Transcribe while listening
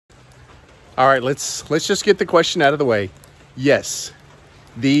All right, let's just get the question out of the way. Yes,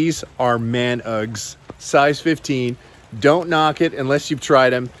 these are man Uggs, size 15. Don't knock it unless you've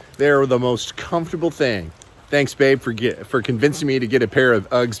tried them. They're the most comfortable thing. Thanks, babe, for convincing me to get a pair of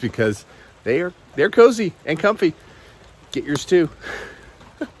Uggs because they're cozy and comfy. Get yours too.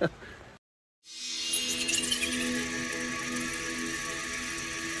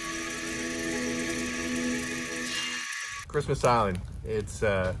 Christmas Island. It's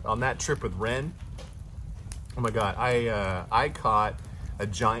on that trip with Ren. Oh my God, I caught a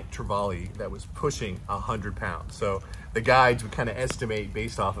giant trevally that was pushing 100 pounds. So the guides would kind of estimate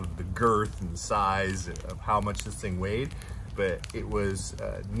based off of the girth and size of how much this thing weighed, but it was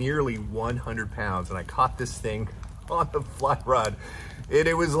nearly 100 pounds, and I caught this thing on the fly rod, and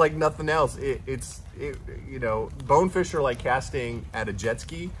it was like nothing else. You know, bonefish are like casting at a jet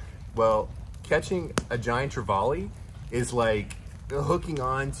ski. Well, catching a giant trevally is like hooking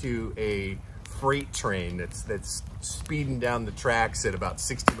onto a freight train that's speeding down the tracks at about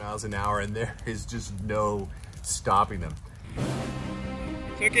 60 miles an hour, and there is just no stopping them.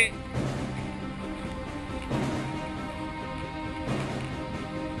 Took it.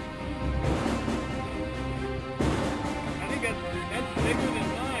 I think that's bigger than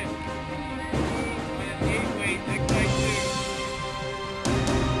mine. My 8-weight next night too.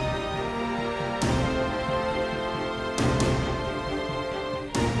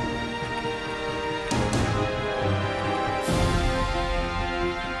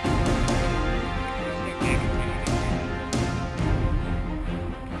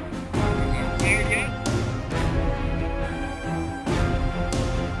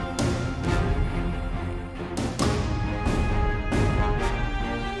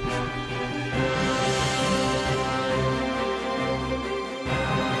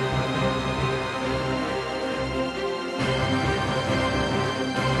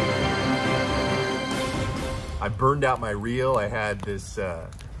 I burned out my reel. I had this,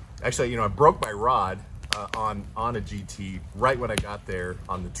 actually, you know, I broke my rod on a GT right when I got there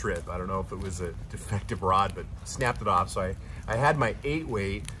on the trip. I don't know if it was a defective rod, but snapped it off. So I had my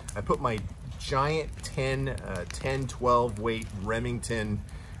 8-weight. I put my giant 10, 12 weight Remington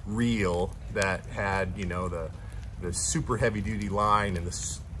reel that had, you know, the super heavy duty line and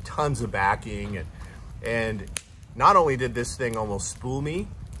the tons of backing. And not only did this thing almost spool me,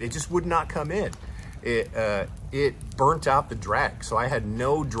 it just would not come in. It burnt out the drag. So I had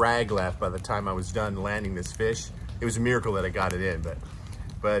no drag left by the time I was done landing this fish. It was a miracle that I got it in,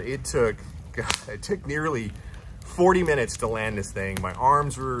 but it took nearly 40 minutes to land this thing. My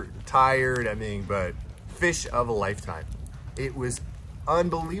arms were tired, I mean, but fish of a lifetime. It was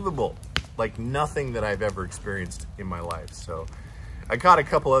unbelievable, like nothing that I've ever experienced in my life. So I caught a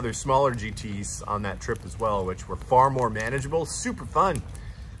couple other smaller GTs on that trip as well, which were far more manageable, super fun.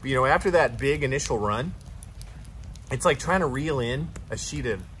 But, you know, after that big initial run, it's like trying to reel in a sheet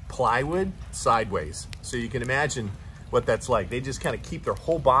of plywood sideways. So you can imagine what that's like. They just kind of keep their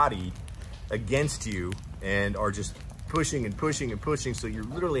whole body against you and are just pushing and pushing and pushing. So you're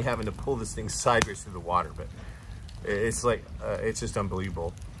literally having to pull this thing sideways through the water. But it's like, it's just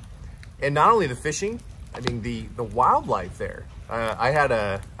unbelievable. And not only the fishing, I mean, the wildlife there. I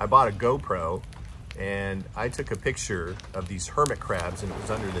bought a GoPro, and I took a picture of these hermit crabs, and it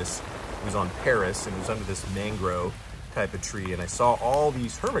was on Paris, and it was under this mangrove type of tree, and I saw all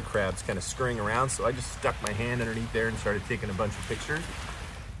these hermit crabs kind of scurrying around, so I just stuck my hand underneath there and started taking a bunch of pictures.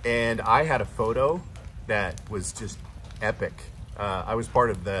 And I had a photo that was just epic. I was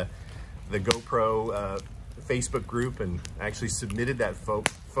part of the GoPro Facebook group, and actually submitted that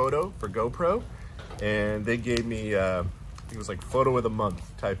photo for GoPro, and they gave me it was like photo of the month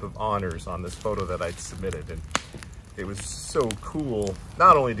type of honors on this photo that I submitted. And it was so cool,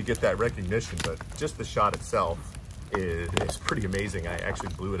 not only to get that recognition, but just the shot itself is pretty amazing. I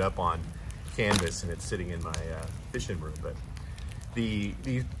actually blew it up on canvas, and it's sitting in my fishing room. But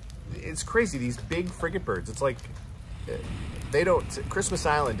it's crazy, these big frigate birds. It's like Christmas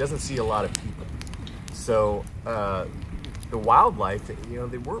Island doesn't see a lot of people. So the wildlife, you know,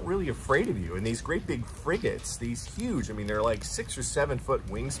 they weren't really afraid of you. And these great big frigates, these huge, I mean, they're like 6 or 7 foot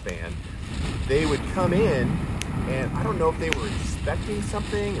wingspan. They would come in, and I don't know if they were expecting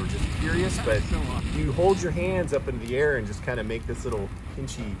something or just curious, but you hold your hands up in the air and just kind of make this little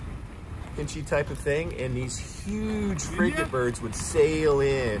pinchy type of thing, and these huge frigate birds would sail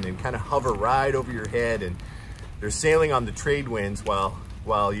in and kind of hover right over your head, and they're sailing on the trade winds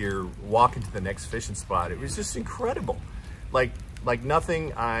while you're walking to the next fishing spot. It was just incredible. Like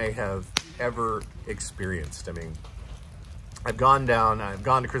nothing I have ever experienced. I mean, I've gone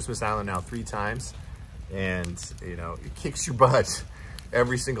to Christmas Island now 3 times, and you know, it kicks your butt.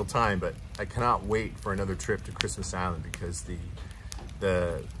 every single time, but I cannot wait for another trip to Christmas Island because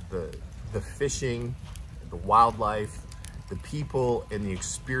the fishing, the wildlife, the people, and the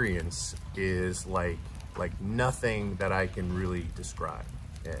experience is like nothing that I can really describe.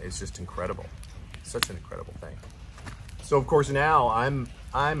 It's just incredible. Such an incredible thing. So of course now I'm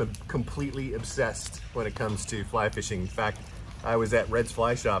completely obsessed when it comes to fly fishing. In fact, I was at Red's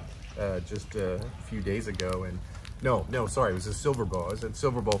Fly Shop just a few days ago, and no, sorry, it was a Silver Bow. I was at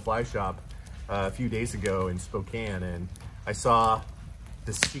Silver Bow Fly Shop a few days ago in Spokane, and I saw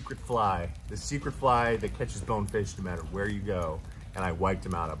the secret fly that catches bonefish no matter where you go, and I wiped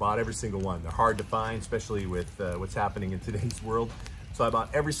them out. I bought every single one. They're hard to find, especially with what's happening in today's world. So I bought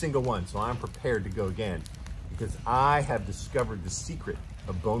every single one, so I'm prepared to go again because I have discovered the secret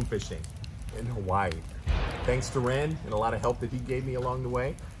of bone fishing in Hawaii. Thanks to Ren and a lot of help that he gave me along the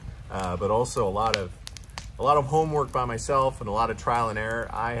way, but also a lot of homework by myself and a lot of trial and error.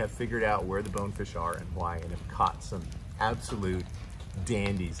 I have figured out where the bonefish are in Hawaii and have caught some absolute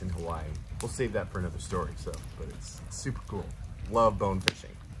dandies in Hawaii. We'll save that for another story. But it's super cool. Love bone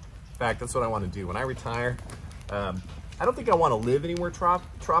fishing. In fact, that's what I want to do when I retire. I don't think I want to live anywhere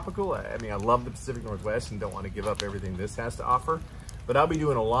tropical. I mean, I love the Pacific Northwest and don't want to give up everything this has to offer. But I'll be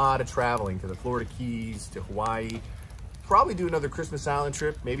doing a lot of traveling to the Florida Keys, to Hawaii. Probably do another Christmas Island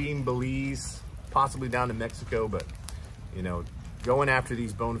trip, maybe even Belize, possibly down to Mexico. But you know, going after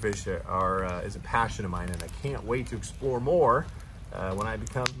these bonefish is a passion of mine, and I can't wait to explore more when I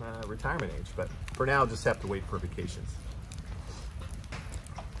become retirement age. But for now, I'll just have to wait for vacations.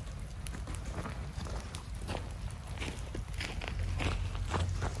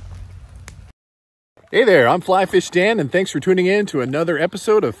 Hey there, I'm Fly Fish Dan, and thanks for tuning in to another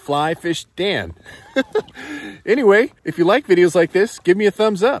episode of Fly Fish Dan. Anyway, if you like videos like this, give me a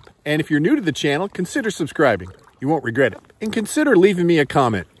thumbs up. And if you're new to the channel, consider subscribing. You won't regret it. And consider leaving me a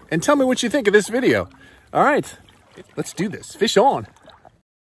comment and tell me what you think of this video. All right, let's do this. Fish on.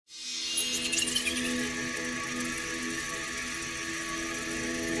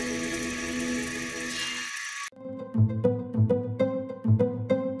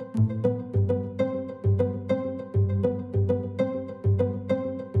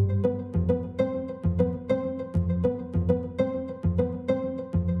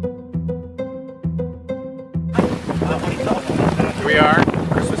 Here we are,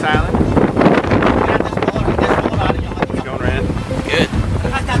 Christmas Island. How's it going, Rand? Good.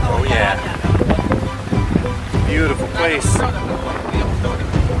 Oh yeah.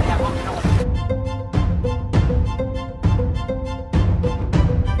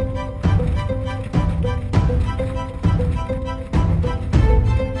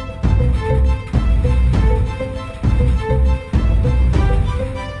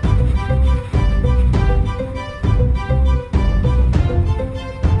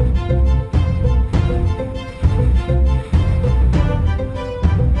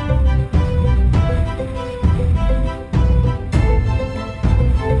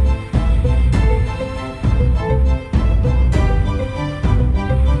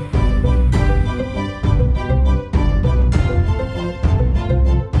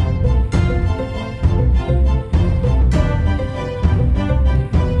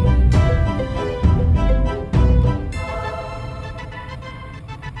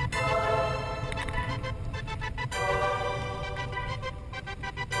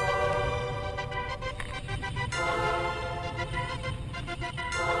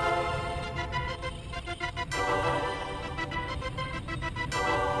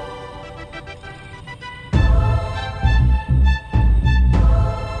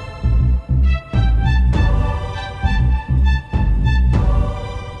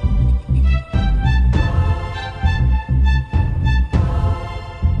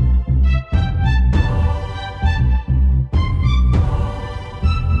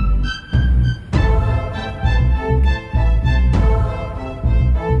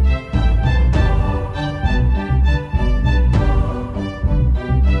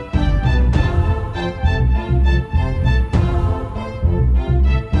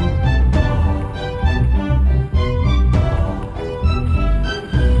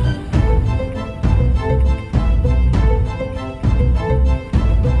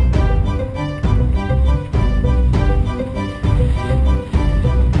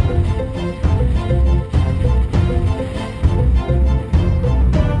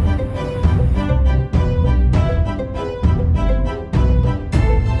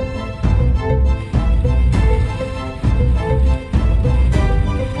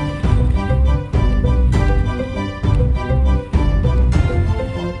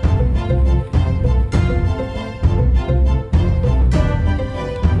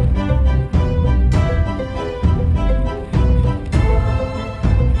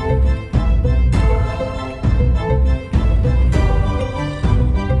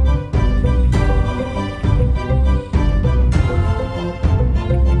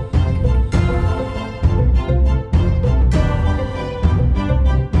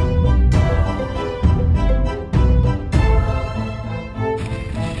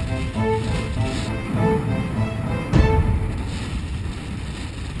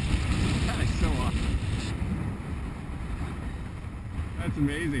 That's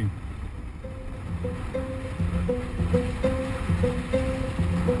amazing.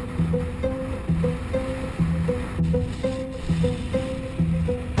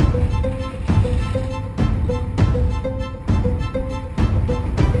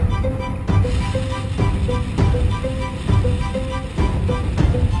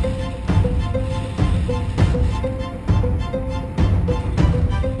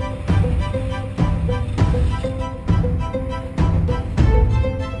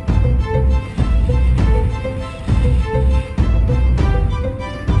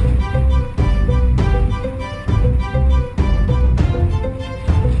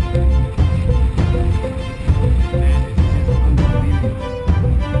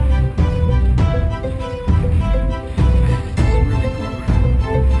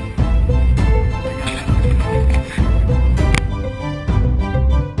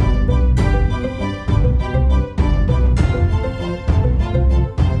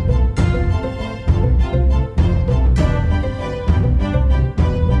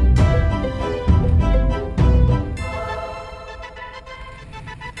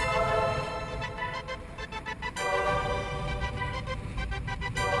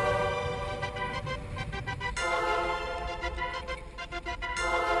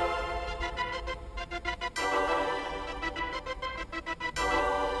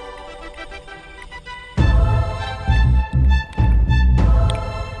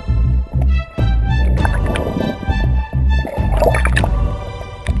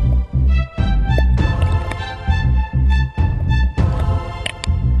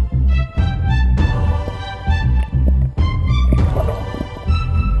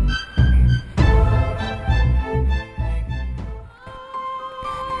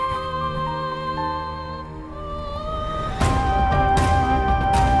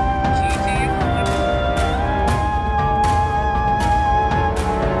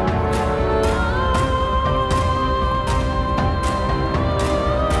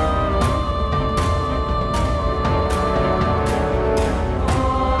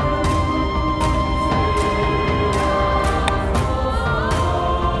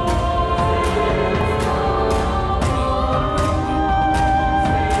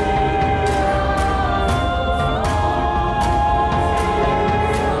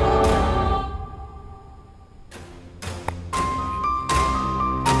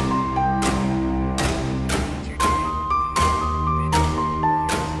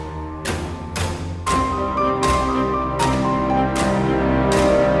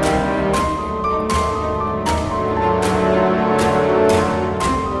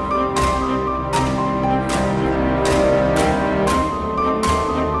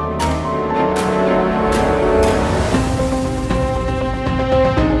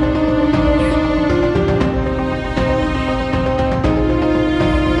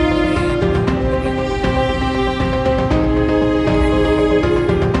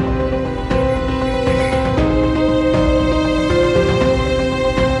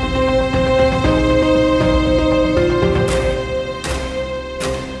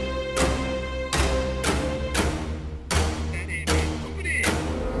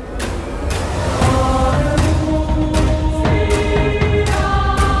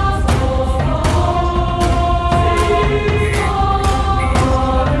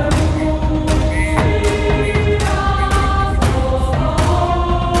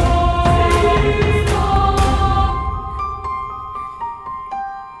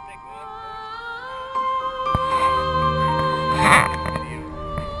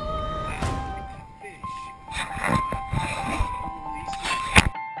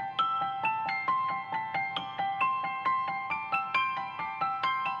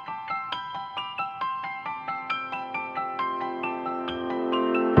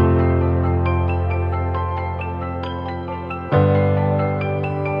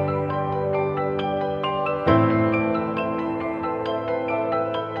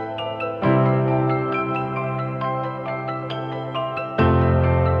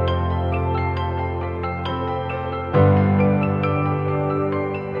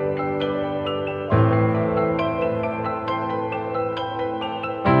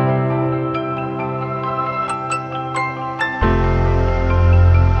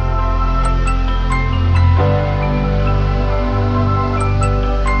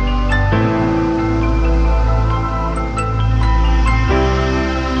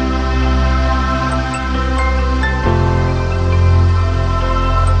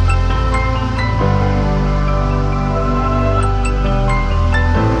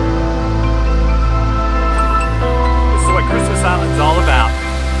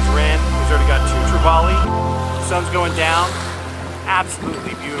 sun's going down.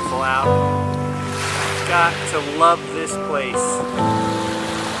 absolutely beautiful out. Got to love this place.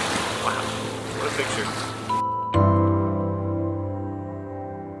 Wow, what a picture.